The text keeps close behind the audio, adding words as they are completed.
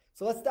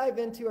So let's dive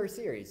into our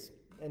series,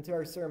 into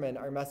our sermon,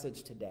 our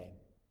message today.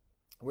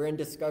 We're in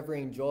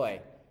Discovering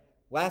Joy.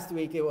 Last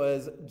week it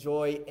was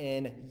joy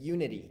in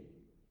unity.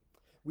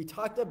 We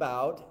talked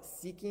about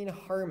seeking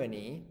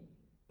harmony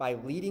by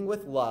leading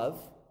with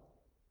love,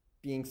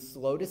 being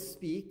slow to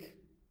speak,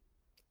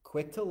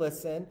 quick to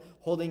listen,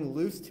 holding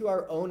loose to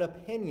our own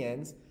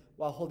opinions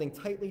while holding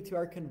tightly to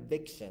our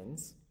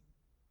convictions,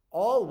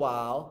 all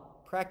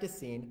while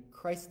practicing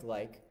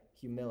Christ-like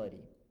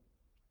humility.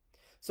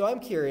 So I'm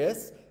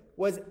curious,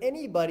 was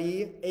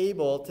anybody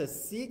able to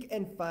seek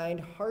and find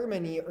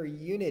harmony or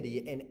unity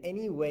in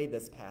any way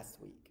this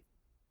past week?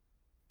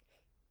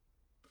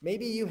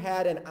 Maybe you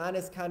had an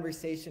honest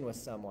conversation with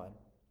someone.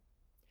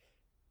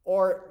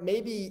 Or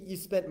maybe you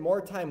spent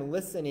more time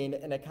listening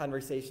in a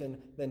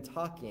conversation than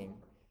talking,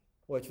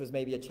 which was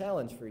maybe a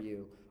challenge for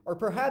you. Or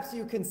perhaps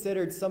you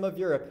considered some of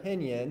your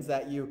opinions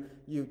that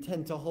you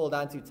tend to hold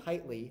on to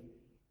tightly,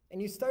 and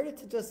you started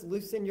to just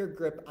loosen your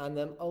grip on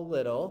them a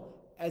little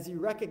as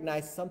you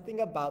recognized something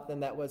about them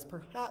that was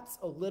perhaps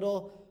a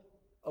little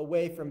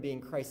away from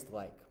being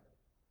Christ-like.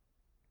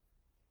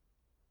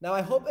 Now,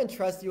 I hope and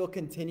trust you will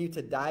continue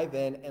to dive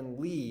in and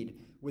lead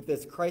with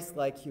this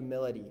Christ-like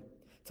humility,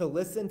 to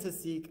listen, to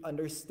seek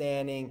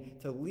understanding,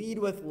 to lead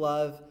with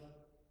love,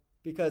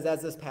 because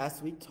as this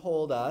past week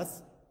told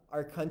us,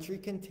 our country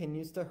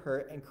continues to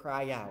hurt and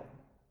cry out.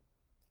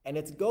 And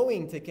it's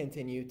going to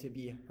continue to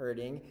be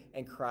hurting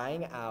and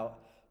crying out,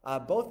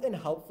 both in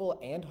helpful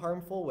and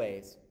harmful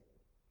ways.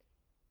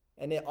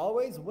 And it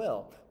always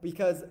will,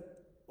 because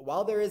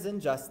while there is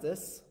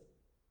injustice,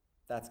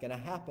 that's going to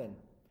happen.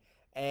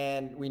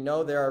 And we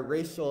know there are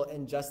racial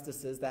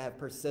injustices that have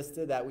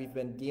persisted that we've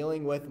been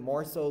dealing with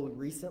more so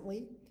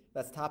recently.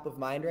 That's top of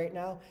mind right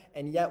now.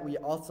 And yet we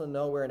also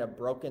know we're in a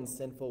broken,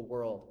 sinful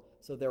world.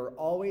 So there will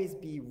always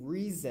be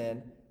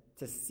reason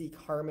to seek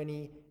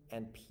harmony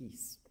and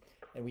peace.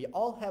 And we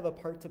all have a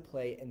part to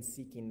play in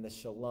seeking the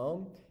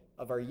shalom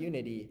of our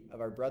unity of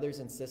our brothers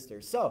and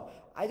sisters. So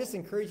I just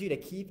encourage you to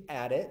keep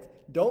at it.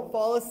 Don't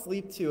fall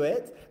asleep to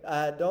it.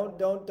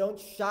 Don't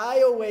shy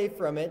away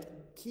from it.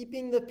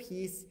 Keeping the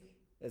peace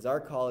is our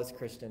call as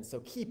Christians. So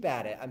keep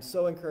at it. I'm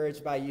so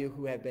encouraged by you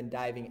who have been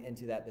diving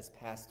into that this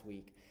past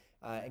week.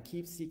 And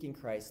keep seeking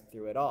Christ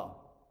through it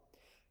all.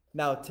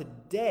 Now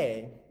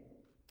today,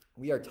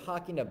 we are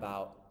talking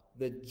about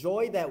the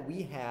joy that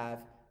we have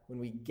when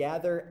we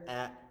gather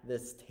at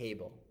this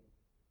table.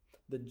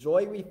 The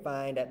joy we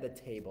find at the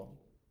table.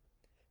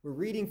 We're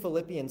reading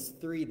Philippians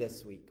 3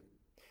 this week.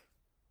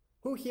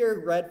 Who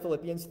here read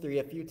Philippians 3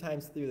 a few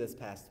times through this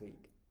past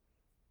week?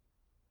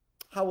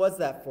 How was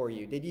that for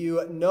you? Did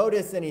you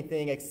notice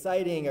anything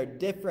exciting or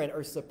different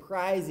or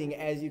surprising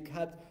as you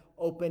kept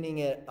opening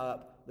it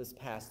up this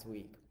past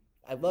week?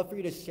 I'd love for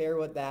you to share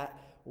what that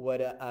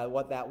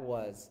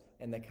was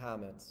in the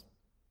comments.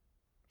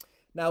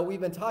 Now,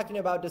 we've been talking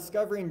about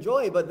discovering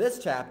joy, but this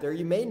chapter,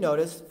 you may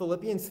notice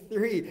Philippians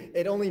 3,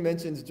 it only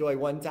mentions joy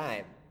one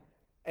time.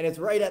 And it's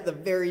right at the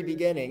very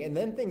beginning. And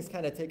then things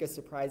kind of take a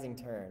surprising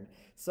turn.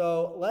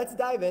 So let's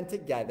dive in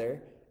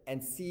together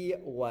and see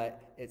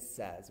what it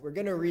says. We're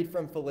going to read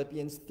from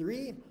Philippians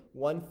 3,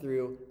 1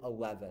 through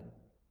 11.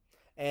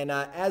 And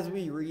as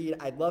we read,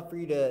 I'd love for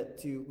you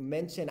to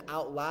mention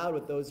out loud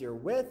with those you're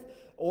with,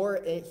 or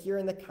here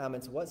in the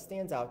comments, what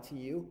stands out to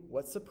you,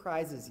 what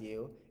surprises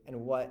you,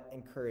 and what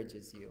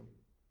encourages you.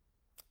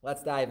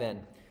 Let's dive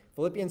in.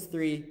 Philippians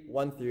 3,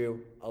 1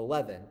 through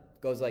 11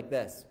 goes like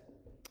this.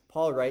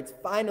 Paul writes,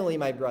 "Finally,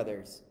 my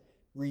brothers,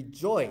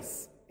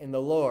 rejoice in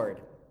the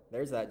Lord."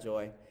 There's that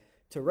joy.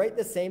 "To write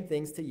the same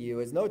things to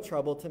you is no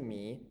trouble to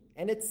me,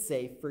 and it's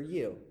safe for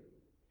you.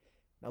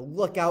 Now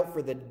look out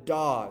for the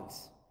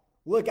dogs.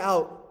 Look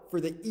out for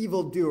the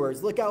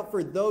evildoers. Look out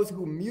for those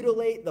who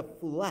mutilate the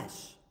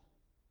flesh.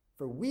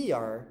 For we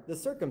are the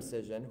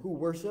circumcision who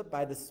worship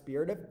by the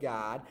Spirit of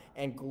God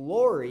and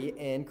glory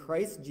in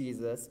Christ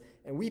Jesus,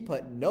 and we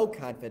put no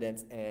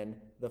confidence in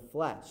the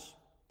flesh.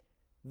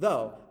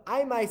 Though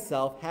I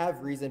myself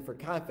have reason for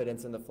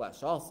confidence in the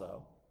flesh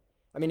also.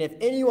 I mean, if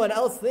anyone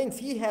else thinks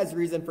he has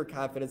reason for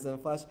confidence in the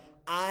flesh,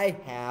 I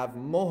have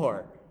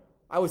more.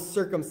 I was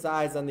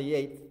circumcised on the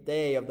 8th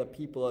day of the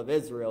people of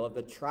Israel, of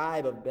the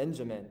tribe of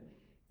Benjamin,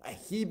 a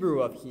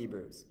Hebrew of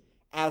Hebrews.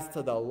 As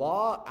to the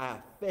law,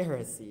 a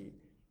Pharisee.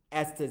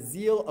 As to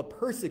zeal, a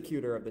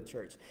persecutor of the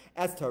church.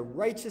 As to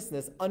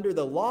righteousness under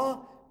the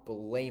law,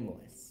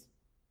 blameless.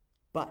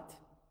 But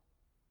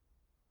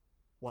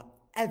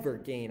whatever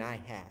gain I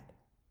had,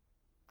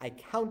 I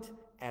count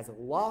as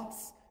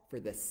loss for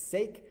the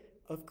sake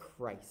of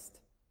Christ.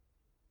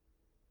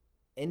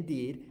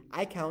 Indeed,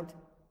 I count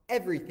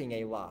everything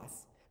a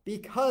loss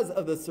because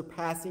of the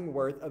surpassing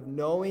worth of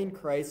knowing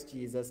Christ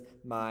Jesus,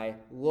 my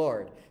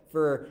Lord.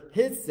 For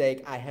his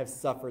sake, I have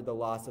suffered the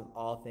loss of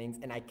all things,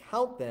 and I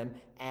count them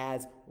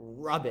as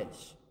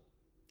rubbish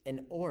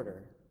in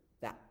order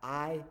that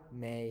I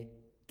may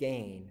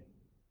gain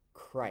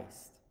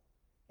Christ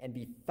and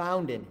be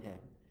found in him,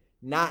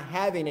 not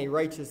having a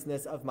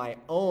righteousness of my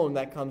own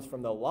that comes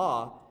from the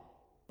law,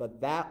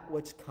 but that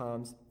which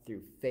comes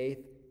through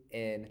faith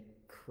in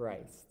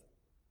Christ,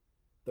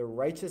 the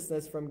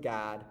righteousness from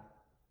God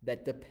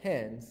that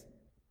depends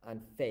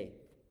on faith,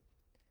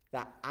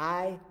 that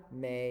I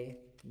may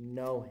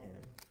know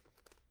him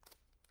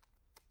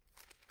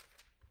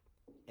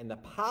and the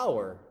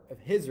power of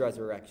his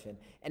resurrection,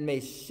 and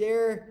may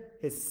share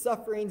his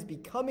sufferings,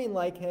 becoming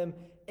like him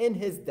in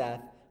his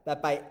death,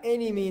 that by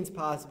any means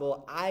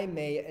possible I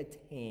may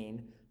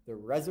attain the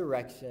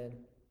resurrection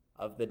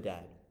of the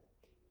dead.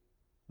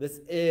 This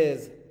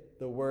is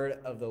the word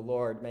of the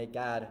Lord. May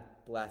God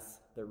bless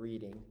the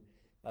reading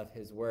of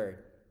his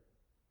word.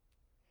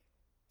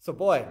 So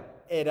boy,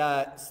 it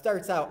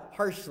starts out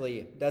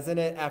harshly, doesn't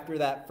it, after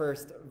that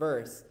first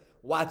verse?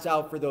 Watch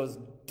out for those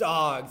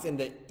dogs and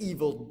the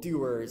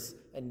evildoers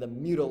and the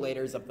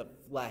mutilators of the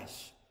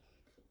flesh.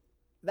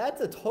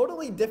 That's a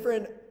totally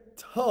different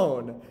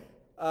tone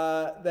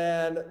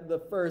than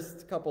the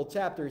first couple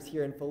chapters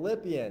here in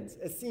Philippians.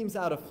 It seems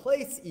out of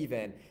place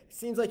even. It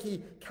seems like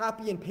he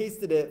copy and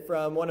pasted it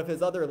from one of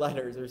his other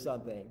letters or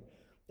something.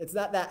 It's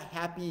not that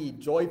happy,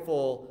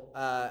 joyful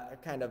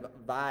kind of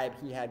vibe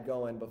he had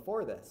going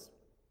before this.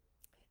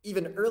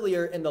 Even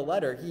earlier in the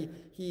letter,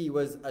 he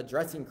was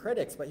addressing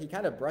critics, but he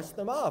kind of brushed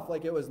them off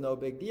like it was no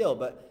big deal.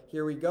 But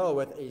here we go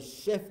with a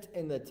shift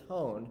in the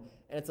tone,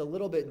 and it's a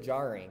little bit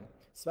jarring,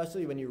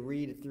 especially when you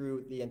read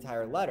through the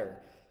entire letter.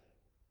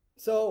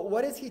 So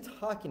what is he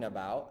talking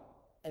about,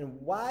 and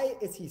why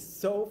is he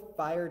so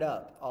fired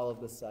up all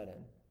of a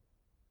sudden?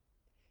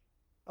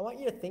 I want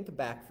you to think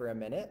back for a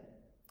minute.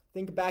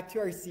 Think back to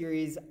our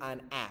series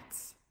on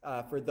Acts,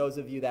 for those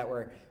of you that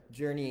were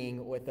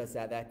journeying with us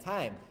at that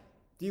time.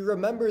 Do you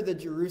remember the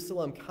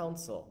Jerusalem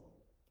Council?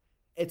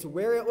 It's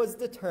where it was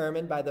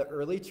determined by the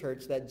early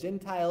church that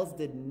Gentiles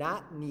did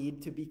not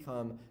need to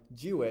become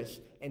Jewish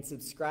and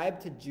subscribe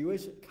to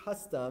Jewish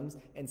customs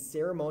and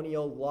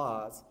ceremonial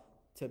laws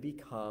to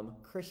become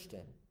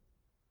Christian.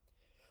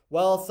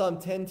 Well, some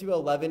 10 to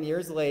 11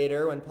 years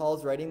later, when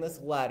Paul's writing this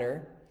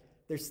letter,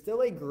 there's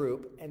still a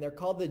group, and they're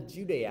called the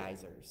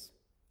Judaizers.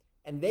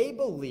 And they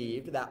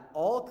believed that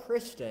all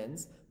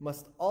Christians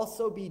must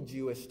also be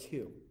Jewish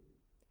too,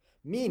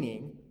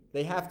 meaning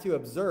they have to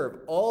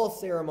observe all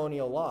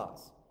ceremonial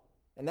laws,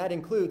 and that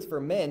includes for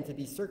men to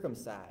be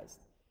circumcised.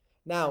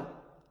 Now,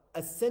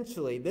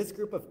 essentially, this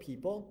group of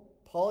people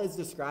Paul is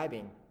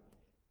describing,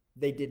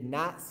 they did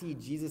not see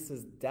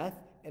Jesus' death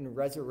and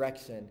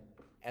resurrection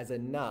as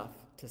enough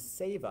to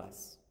save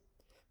us,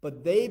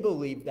 but they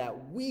believed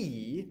that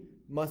we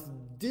must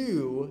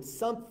do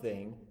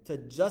something to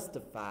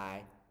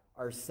justify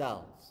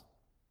ourselves.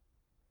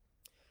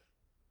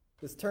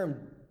 This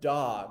term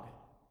dog,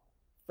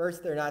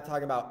 first, they're not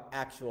talking about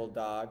actual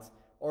dogs,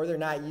 or they're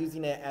not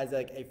using it as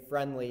like a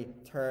friendly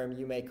term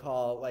you may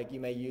call, like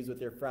you may use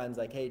with your friends,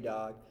 like, hey,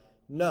 dog.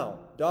 No,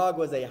 dog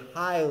was a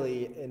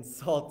highly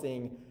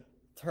insulting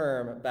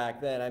term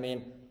back then. I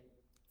mean,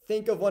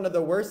 think of one of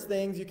the worst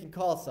things you can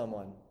call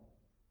someone.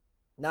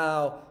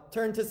 Now,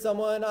 turn to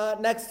someone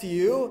next to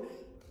you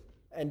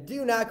and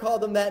do not call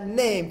them that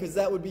name, because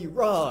that would be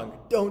wrong.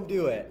 Don't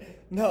do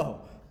it.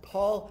 No,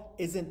 Paul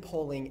isn't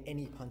pulling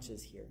any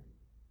punches here.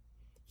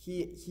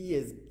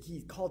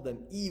 He called them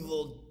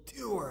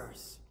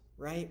evildoers,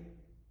 right?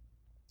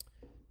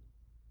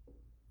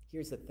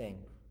 Here's the thing.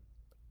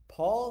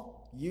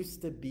 Paul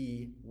used to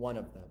be one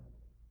of them.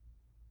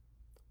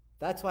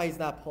 That's why he's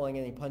not pulling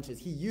any punches.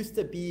 He used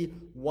to be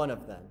one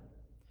of them.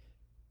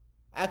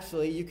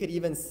 Actually, you could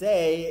even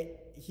say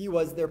he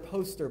was their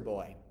poster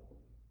boy.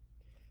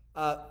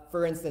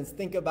 For instance,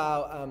 think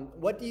about,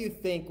 what do you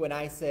think when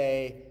I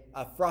say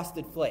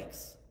Frosted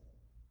Flakes?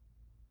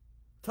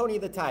 Tony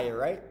the Tiger,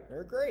 right?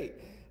 They're great.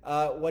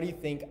 What do you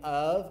think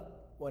of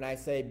when I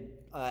say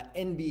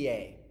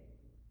NBA?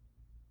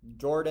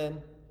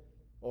 Jordan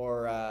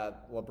or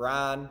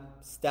LeBron,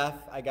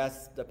 Steph, I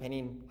guess,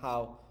 depending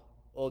how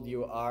old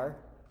you are.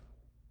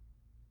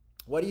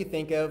 What do you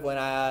think of when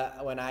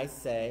I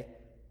say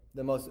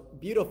the most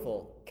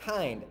beautiful,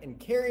 kind, and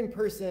caring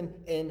person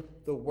in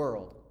the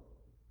world?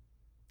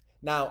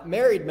 Now,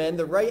 married men,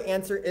 the right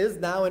answer is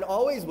now and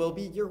always will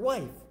be your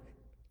wife.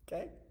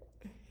 Okay?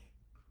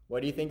 What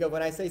do you think of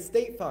when I say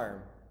State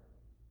Farm?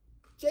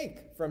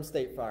 Jake from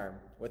State Farm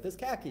with his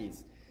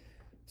khakis.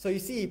 So you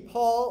see,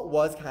 Paul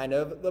was kind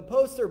of the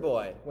poster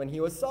boy when he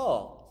was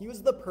Saul. He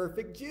was the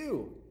perfect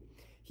Jew.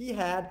 He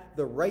had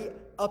the right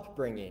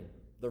upbringing,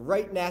 the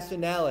right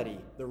nationality,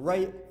 the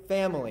right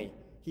family.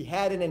 He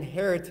had an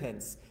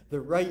inheritance, the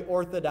right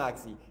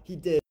orthodoxy. He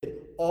did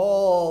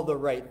all the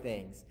right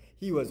things.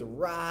 He was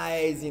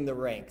rising the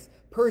ranks,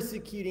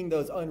 persecuting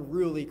those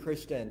unruly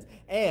Christians,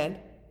 and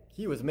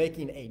he was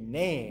making a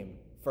name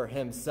for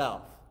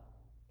himself.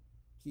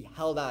 He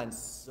held on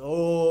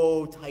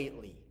so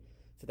tightly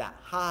to that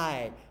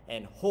high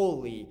and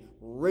holy,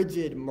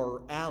 rigid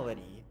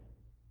morality.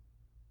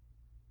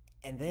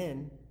 And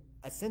then,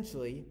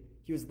 essentially,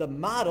 he was the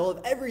model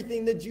of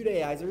everything the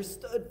Judaizers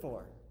stood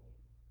for.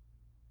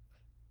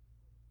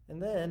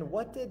 And then,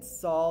 what did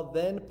Saul,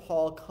 then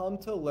Paul, come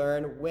to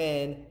learn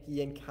when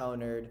he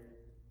encountered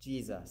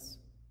Jesus?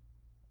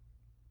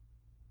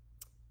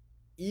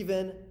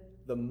 Even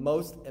the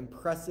most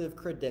impressive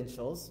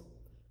credentials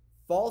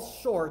falls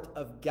short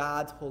of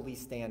God's holy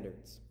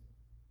standards.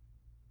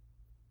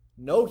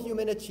 No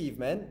human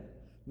achievement,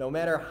 no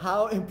matter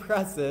how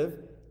impressive,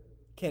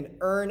 can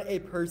earn a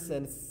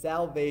person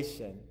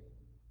salvation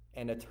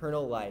and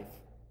eternal life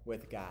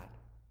with God.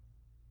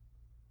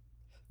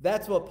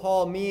 That's what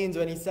Paul means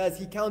when he says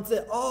he counts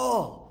it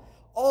all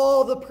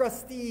the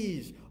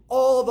prestige,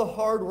 all the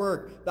hard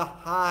work, the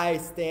high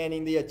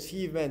standing, the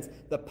achievements,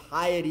 the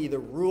piety, the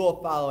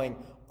rule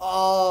following,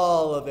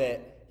 all of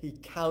it he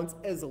counts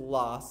as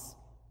loss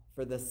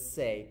for the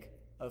sake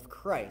of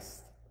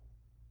Christ.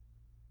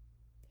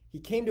 He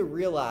came to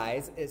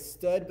realize it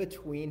stood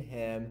between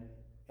him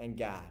and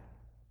God.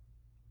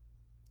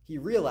 He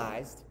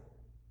realized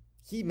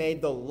he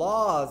made the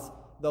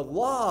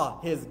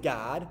law his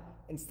God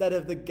instead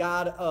of the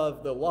God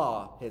of the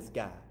law his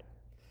God.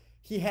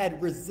 He had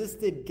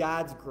resisted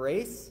God's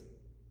grace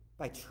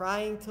by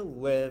trying to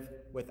live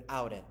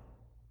without it.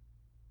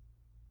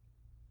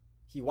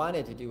 He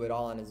wanted to do it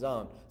all on his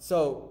own,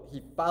 so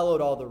he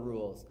followed all the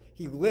rules.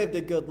 He lived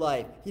a good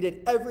life. He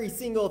did every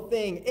single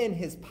thing in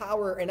his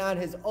power and on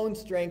his own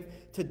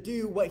strength to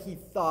do what he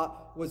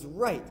thought was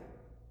right.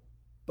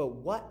 But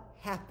what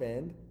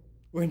happened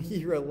when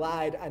he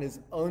relied on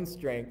his own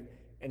strength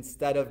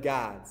instead of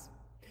God's?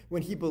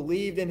 When he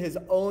believed in his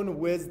own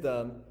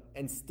wisdom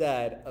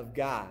instead of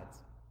God's?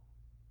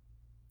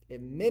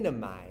 It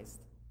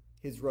minimized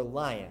his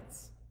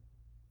reliance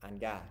on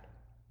God.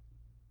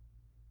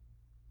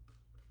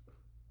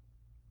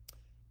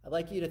 I'd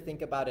like you to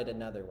think about it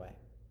another way.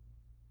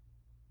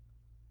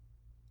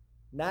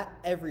 Not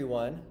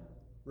everyone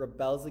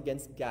rebels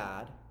against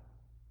God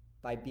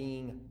by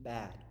being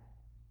bad.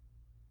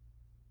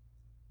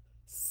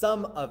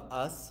 Some of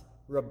us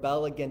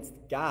rebel against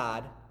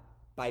God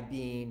by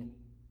being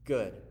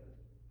good.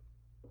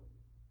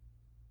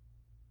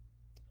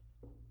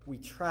 We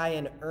try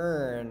and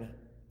earn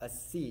a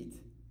seat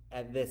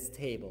at this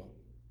table.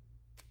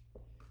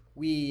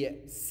 We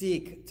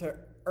seek to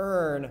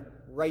earn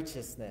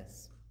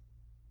righteousness.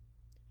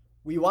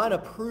 We want to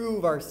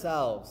prove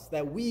ourselves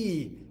that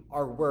we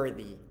are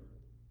worthy,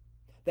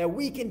 that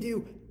we can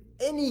do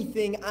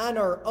anything on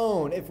our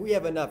own if we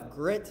have enough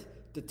grit,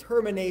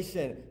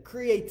 determination,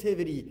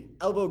 creativity,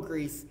 elbow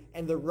grease,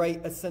 and the right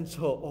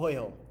essential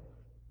oil.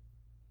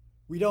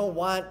 We don't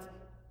want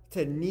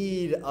to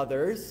need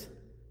others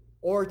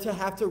or to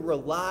have to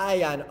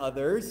rely on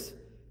others.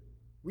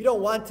 We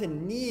don't want to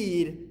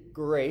need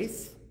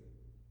grace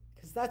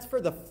because that's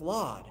for the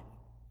flawed,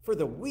 for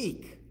the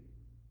weak.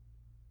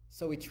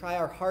 So we try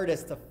our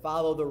hardest to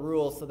follow the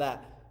rules so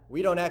that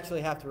we don't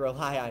actually have to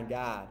rely on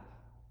God.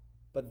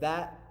 But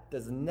that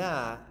does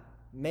not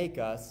make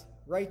us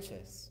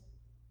righteous.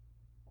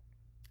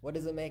 What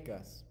does it make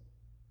us?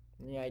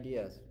 Any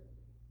ideas?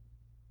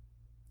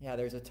 Yeah,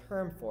 there's a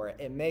term for it.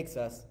 It makes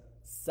us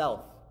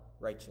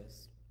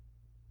self-righteous.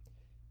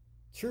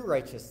 True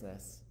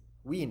righteousness,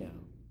 we know,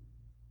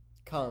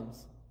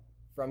 comes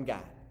from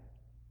God.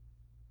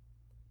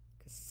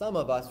 Because some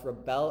of us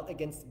rebel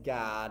against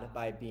God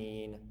by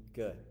being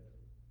good.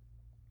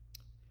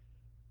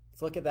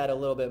 Let's look at that a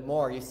little bit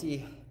more. You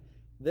see,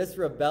 this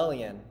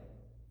rebellion,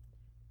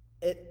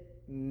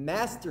 it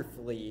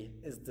masterfully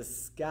is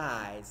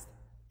disguised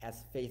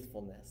as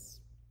faithfulness.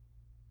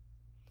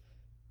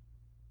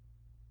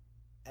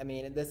 I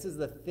mean, this is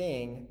the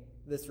thing,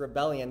 this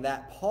rebellion,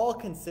 that Paul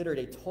considered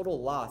a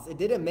total loss. It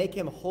didn't make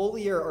him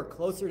holier or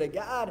closer to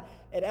God.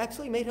 It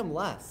actually made him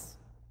less.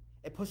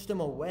 It pushed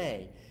him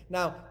away.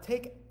 Now,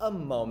 take a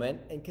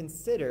moment and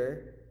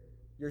consider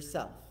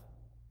yourself.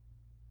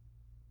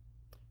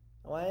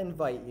 I want to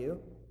invite you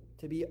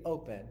to be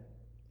open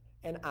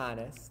and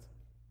honest.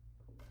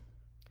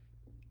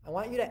 I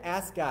want you to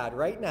ask God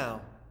right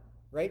now,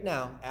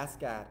 ask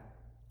God,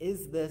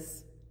 is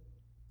this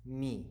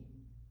me?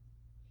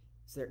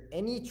 Is there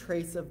any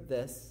trace of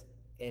this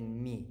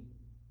in me?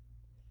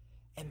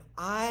 Am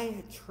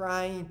I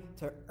trying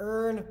to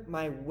earn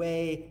my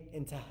way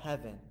into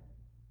heaven?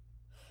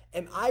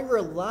 Am I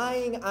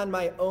relying on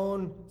my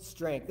own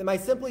strength? Am I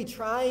simply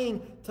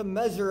trying to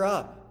measure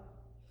up?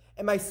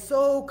 Am I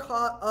so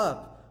caught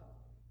up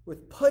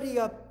with putting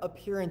up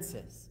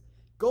appearances,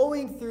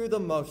 going through the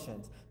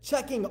motions,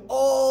 checking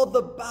all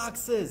the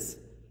boxes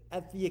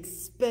at the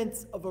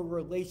expense of a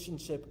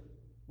relationship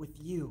with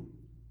you,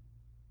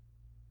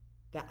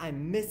 that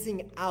I'm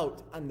missing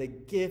out on the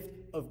gift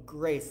of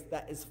grace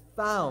that is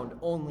found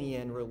only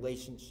in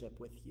relationship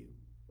with you?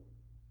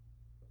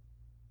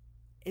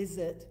 Is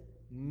it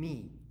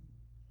me?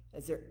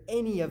 Is there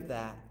any of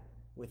that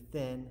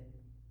within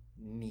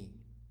me?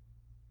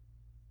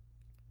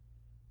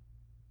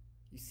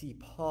 You see,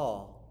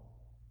 Paul,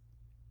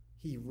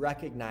 he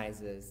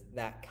recognizes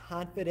that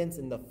confidence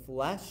in the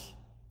flesh,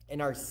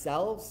 in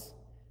ourselves,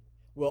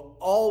 will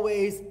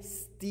always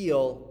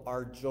steal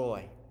our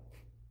joy.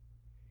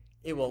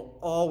 It will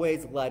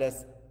always let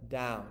us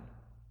down,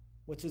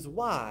 which is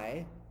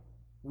why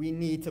we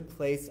need to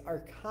place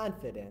our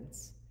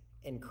confidence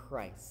in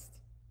Christ.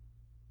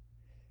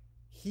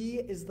 He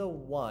is the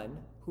one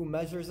who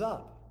measures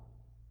up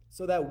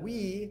so that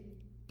we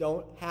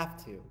don't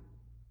have to.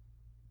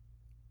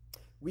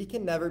 We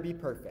can never be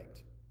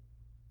perfect.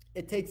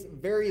 It takes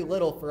very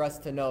little for us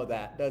to know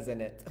that,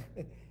 doesn't it?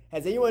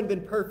 Has anyone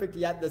been perfect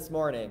yet this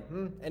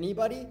morning?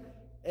 Anybody?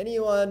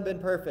 Anyone been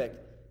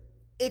perfect?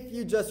 If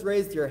you just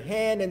raised your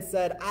hand and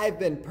said, I've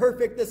been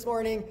perfect this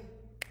morning,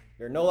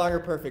 you're no longer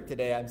perfect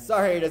today, I'm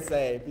sorry to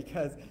say,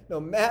 because no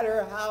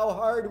matter how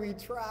hard we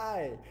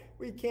try,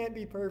 we can't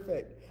be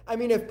perfect. I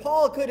mean, if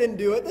Paul couldn't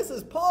do it, this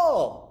is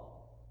Paul.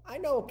 I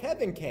know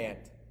Kevin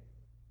can't.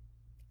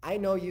 I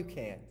know you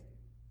can't.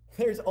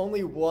 There's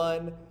only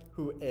one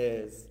who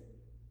is.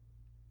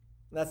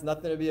 And that's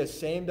nothing to be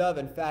ashamed of.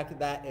 In fact,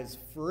 that is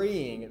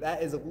freeing.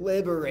 That is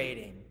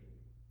liberating.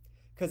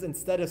 Because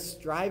instead of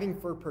striving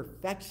for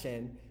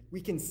perfection,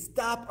 we can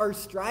stop our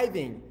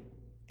striving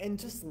and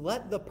just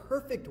let the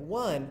perfect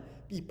one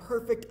be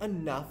perfect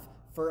enough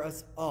for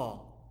us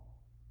all,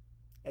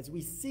 as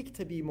we seek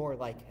to be more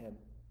like him,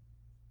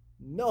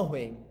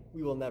 knowing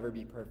we will never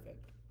be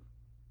perfect.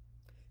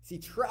 See,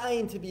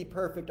 trying to be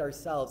perfect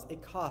ourselves,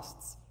 it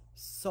costs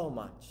so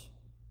much,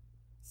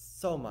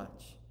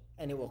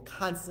 and it will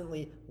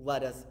constantly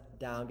let us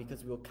down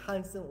because we will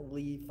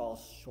constantly fall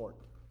short.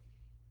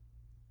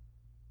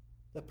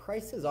 The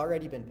price has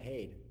already been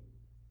paid.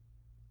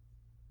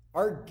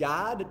 Our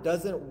God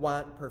doesn't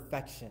want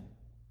perfection.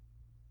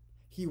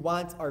 He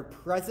wants our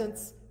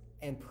presence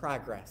and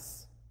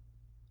progress.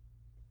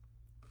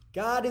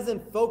 God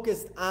isn't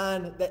focused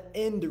on the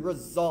end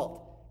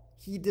result.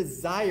 He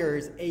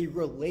desires a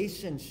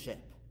relationship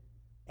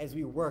as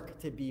we work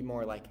to be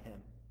more like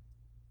him.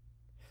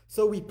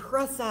 So we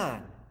press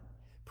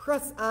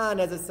on,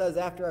 as it says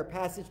after our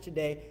passage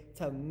today,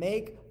 to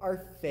make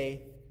our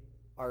faith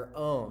our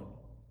own.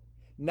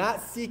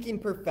 Not seeking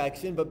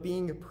perfection, but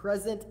being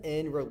present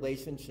in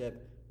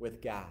relationship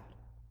with God.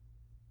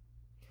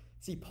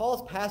 See,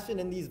 Paul's passion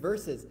in these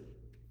verses,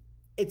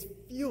 it's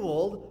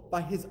fueled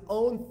by his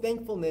own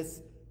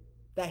thankfulness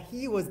that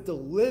he was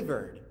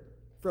delivered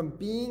from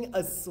being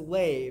a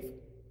slave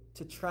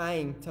to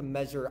trying to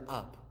measure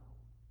up.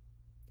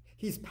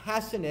 He's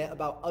passionate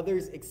about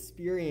others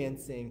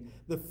experiencing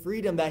the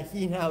freedom that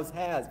he now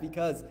has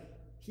because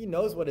he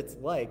knows what it's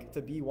like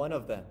to be one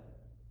of them,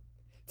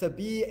 to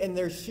be in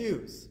their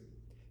shoes.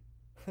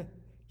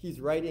 He's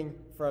writing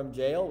from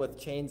jail with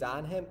chains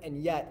on him,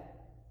 and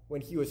yet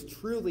when he was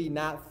truly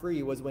not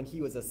free was when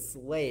he was a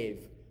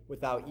slave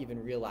without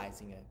even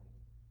realizing it.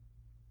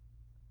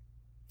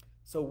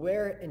 So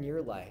where in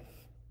your life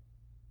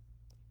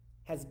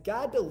has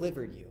God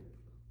delivered you?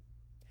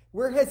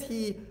 Where has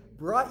he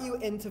brought you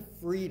into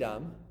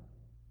freedom,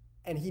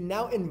 and he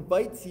now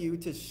invites you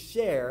to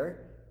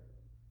share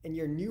in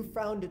your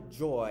newfound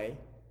joy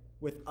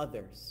with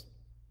others?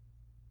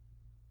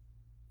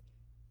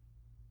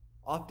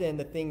 Often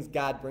the things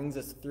God brings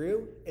us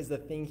through is the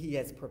thing he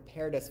has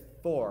prepared us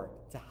for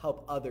to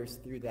help others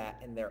through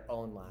that in their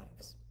own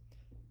lives.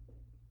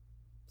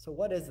 So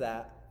what is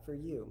that for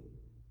you?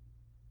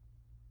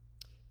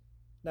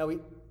 Now,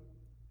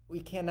 we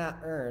cannot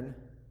earn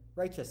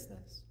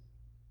righteousness.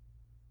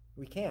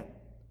 We can't.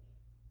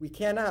 We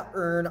cannot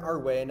earn our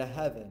way into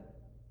heaven.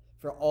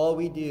 For all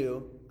we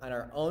do on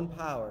our own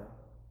power,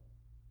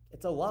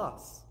 it's a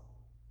loss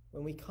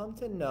when we come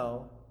to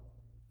know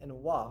and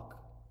walk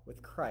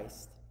with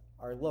Christ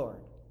our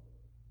Lord.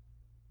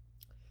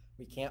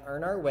 We can't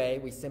earn our way.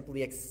 We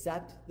simply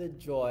accept the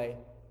joy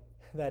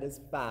that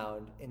is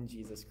found in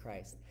Jesus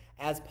Christ.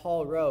 As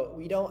Paul wrote,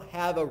 we don't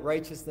have a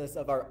righteousness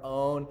of our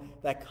own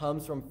that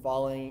comes from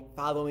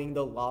following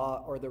the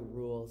law or the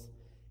rules.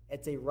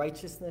 It's a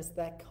righteousness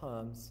that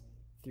comes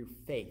through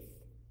faith.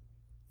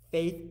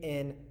 Faith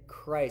in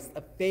Christ,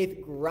 a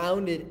faith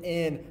grounded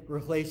in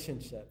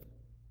relationship.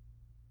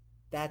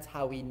 That's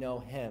how we know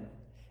him.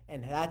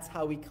 And that's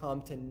how we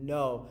come to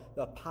know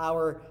the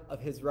power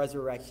of his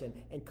resurrection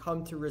and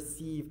come to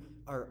receive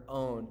our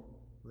own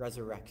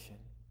resurrection.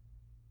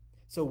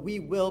 So we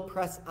will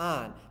press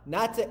on,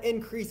 not to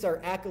increase our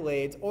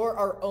accolades or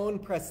our own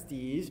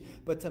prestige,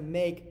 but to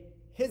make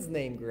his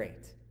name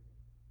great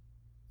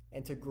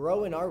and to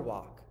grow in our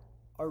walk,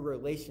 our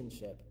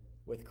relationship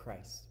with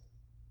Christ.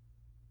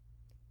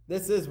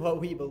 This is what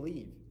we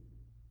believe.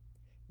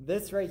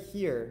 This right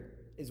here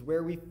is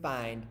where we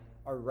find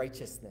our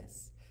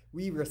righteousness.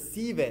 We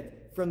receive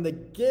it from the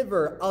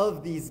giver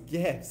of these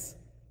gifts,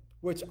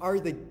 which are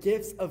the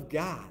gifts of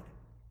God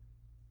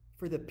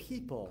for the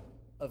people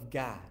of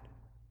God.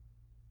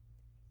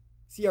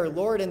 See, our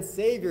Lord and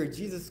Savior,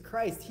 Jesus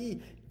Christ,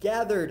 he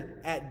gathered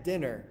at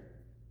dinner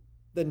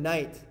the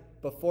night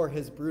before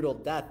his brutal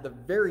death, the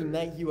very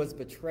night he was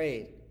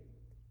betrayed.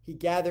 He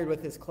gathered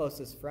with his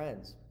closest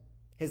friends,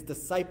 his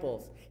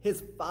disciples,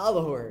 his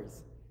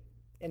followers,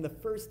 and the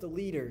first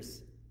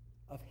leaders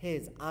of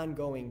his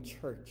ongoing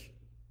church.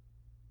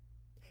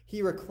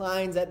 He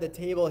reclines at the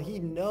table. He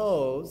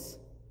knows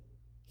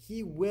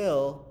he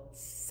will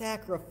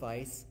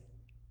sacrifice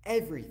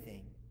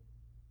everything.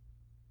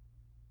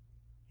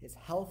 His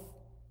health,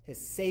 his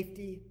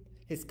safety,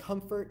 his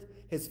comfort,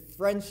 his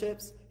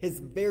friendships, his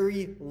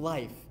very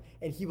life.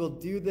 And he will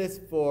do this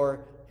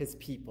for his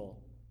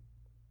people.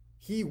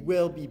 He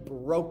will be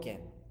broken.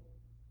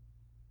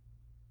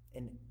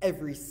 in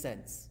every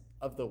sense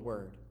of the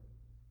word.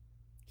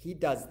 He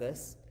does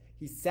this.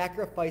 He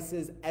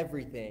sacrifices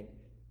everything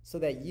so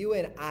that you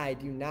and I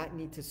do not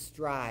need to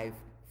strive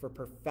for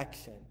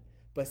perfection,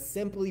 but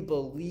simply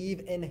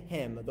believe in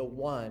him, the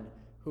one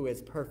who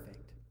is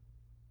perfect.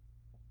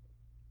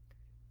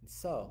 And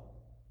so,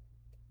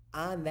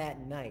 on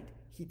that night,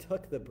 he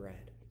took the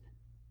bread.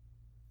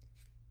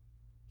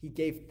 He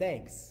gave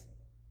thanks,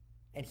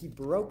 and he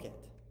broke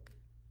it.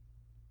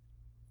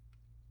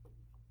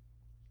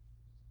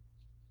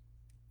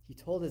 He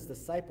told his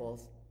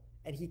disciples,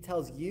 and he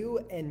tells you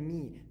and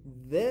me,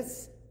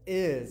 this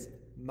is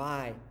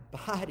my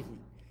body,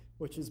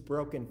 which is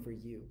broken for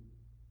you.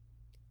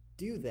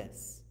 Do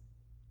this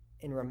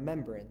in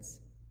remembrance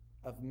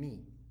of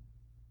me.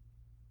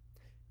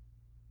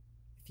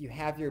 If you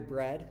have your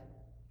bread,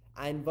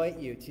 I invite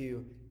you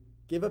to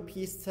give a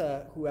piece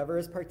to whoever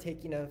is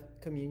partaking of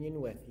communion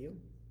with you.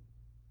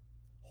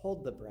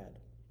 Hold the bread.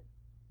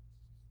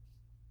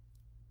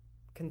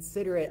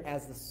 Consider it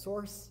as the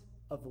source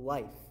of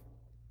life.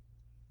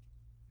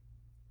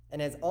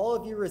 And as all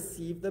of you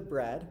receive the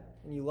bread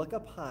and you look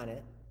upon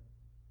it,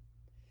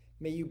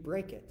 may you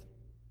break it.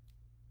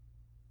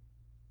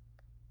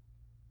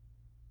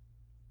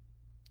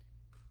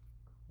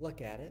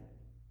 Look at it.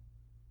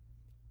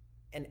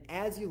 And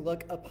as you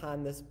look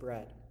upon this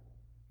bread,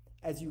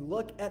 as you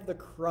look at the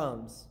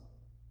crumbs,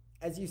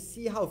 as you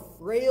see how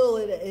frail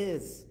it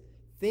is,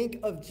 think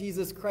of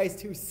Jesus Christ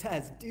who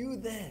says, do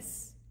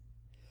this.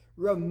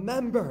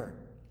 Remember,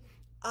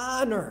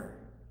 honor,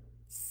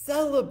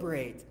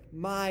 celebrate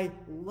my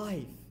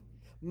life,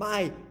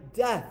 my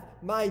death,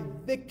 my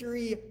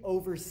victory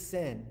over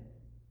sin,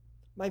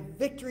 my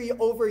victory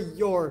over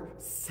your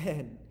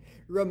sin.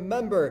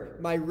 Remember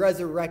my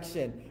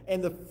resurrection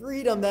and the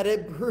freedom that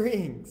it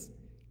brings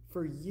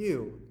for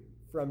you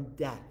from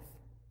death.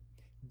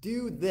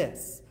 Do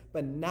this,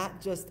 but not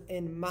just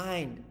in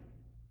mind,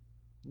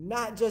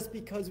 not just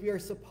because we are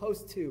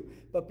supposed to,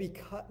 but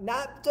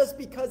not just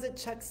because it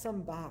checks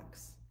some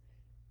box.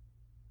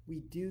 We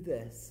do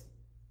this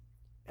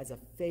as a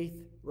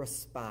faith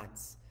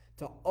response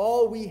to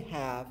all we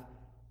have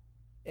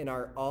in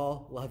our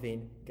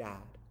all-loving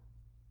God.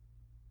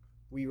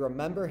 We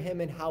remember him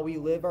in how we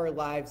live our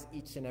lives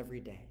each and every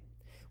day.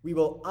 We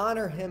will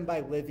honor him by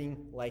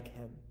living like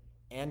him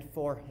and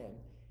for him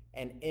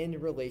and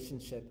in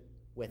relationship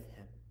with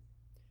him.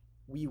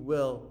 We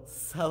will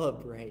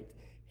celebrate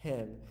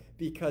him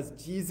because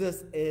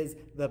Jesus is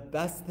the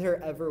best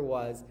there ever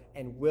was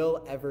and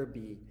will ever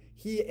be.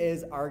 He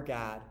is our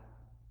God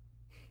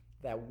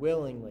that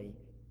willingly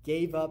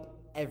gave up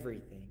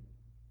everything.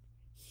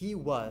 He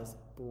was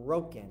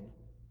broken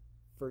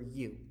for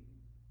you.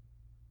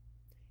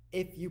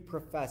 If you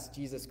profess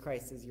Jesus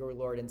Christ as your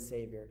Lord and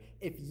Savior,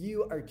 if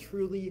you are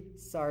truly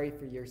sorry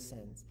for your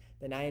sins,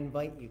 then I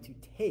invite you to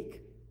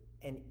take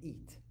and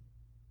eat.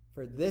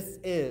 For this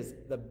is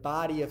the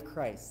body of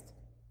Christ,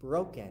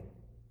 broken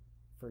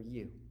for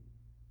you.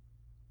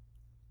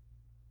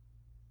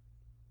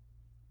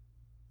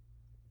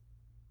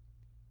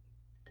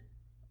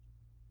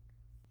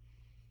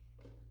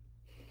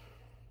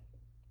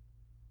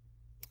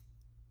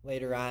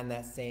 Later on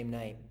that same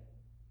night,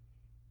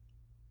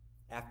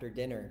 after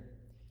dinner,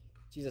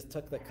 Jesus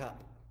took the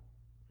cup,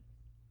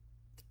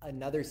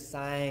 another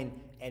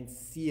sign and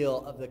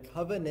seal of the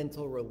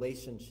covenantal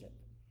relationship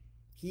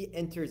he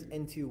enters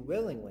into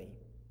willingly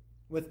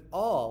with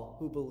all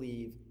who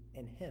believe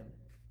in him.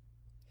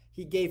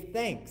 He gave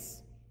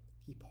thanks,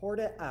 he poured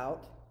it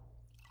out,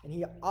 and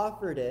he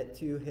offered it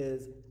to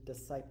his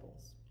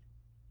disciples.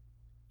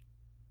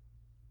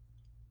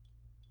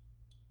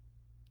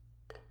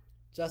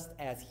 Just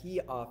as he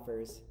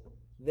offers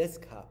this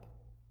cup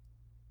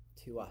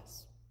to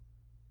us.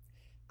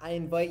 I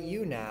invite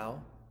you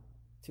now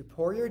to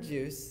pour your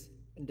juice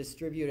and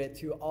distribute it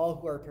to all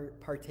who are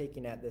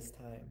partaking at this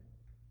time.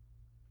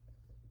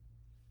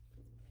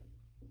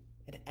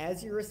 And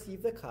as you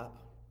receive the cup,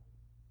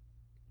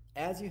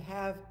 as you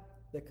have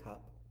the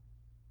cup,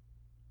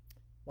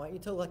 I want you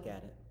to look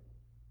at it.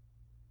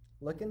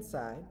 Look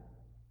inside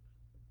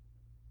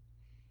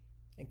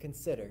and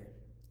consider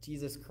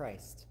Jesus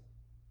Christ.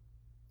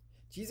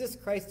 Jesus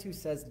Christ who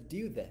says,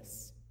 do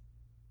this.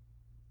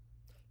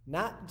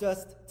 Not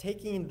just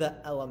taking the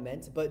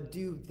element, but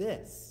do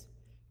this.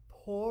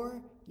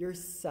 Pour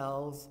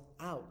yourselves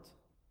out.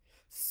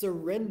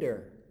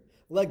 Surrender.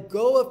 Let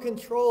go of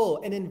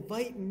control and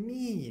invite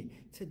me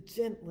to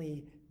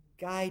gently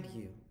guide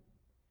you.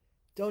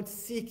 Don't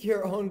seek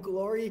your own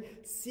glory,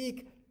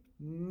 seek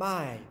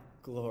my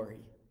glory.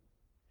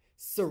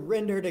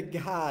 Surrender to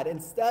God.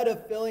 Instead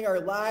of filling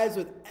our lives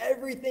with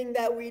everything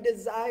that we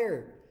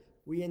desire,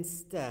 we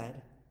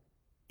instead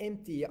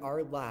empty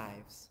our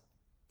lives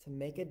to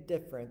make a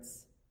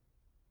difference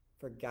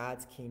for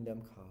God's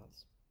kingdom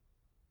cause,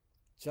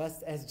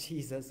 just as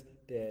Jesus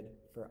did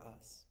for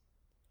us.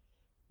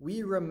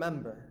 We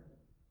remember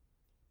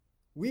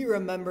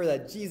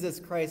that Jesus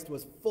Christ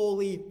was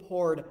fully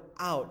poured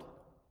out,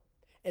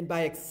 and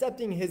by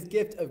accepting his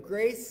gift of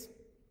grace,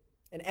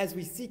 And as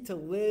we seek to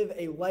live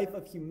a life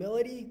of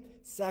humility,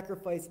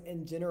 sacrifice,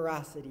 and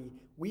generosity,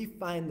 we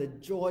find the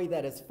joy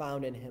that is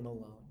found in him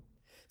alone.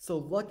 So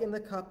look in the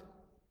cup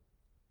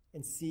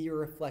and see your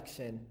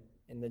reflection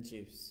in the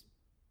juice.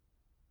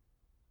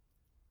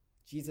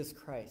 Jesus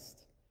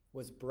Christ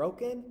was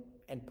broken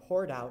and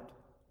poured out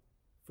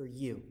for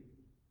you.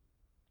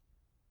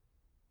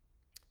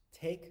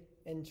 Take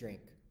and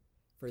drink,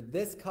 for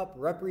this cup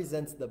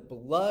represents the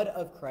blood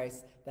of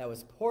Christ that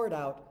was poured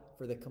out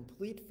for the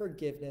complete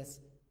forgiveness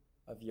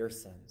of your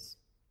sins.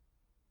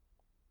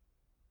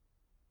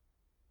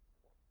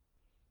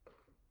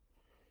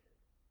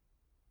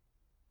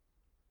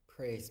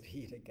 Praise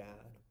be to God.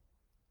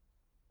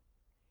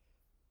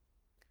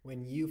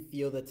 When you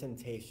feel the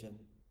temptation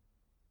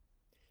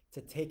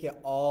to take it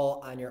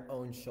all on your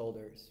own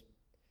shoulders,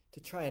 to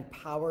try and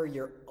power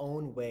your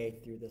own way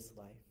through this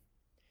life,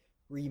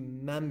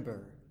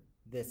 remember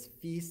this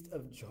feast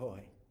of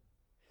joy.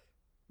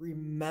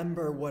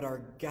 Remember what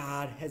our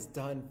God has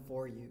done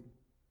for you.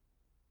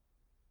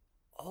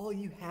 All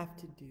you have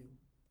to do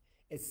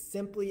is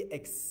simply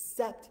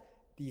accept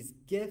these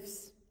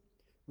gifts,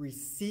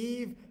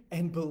 receive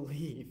and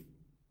believe.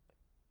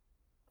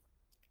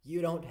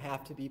 You don't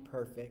have to be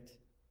perfect.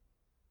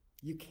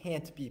 You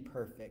can't be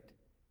perfect.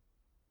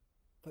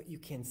 But you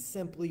can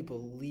simply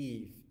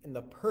believe in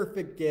the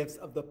perfect gifts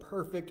of the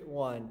perfect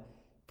one.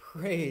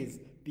 Praise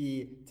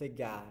be to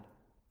God,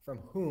 from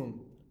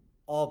whom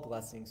all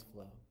blessings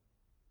flow.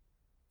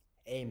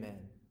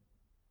 Amen.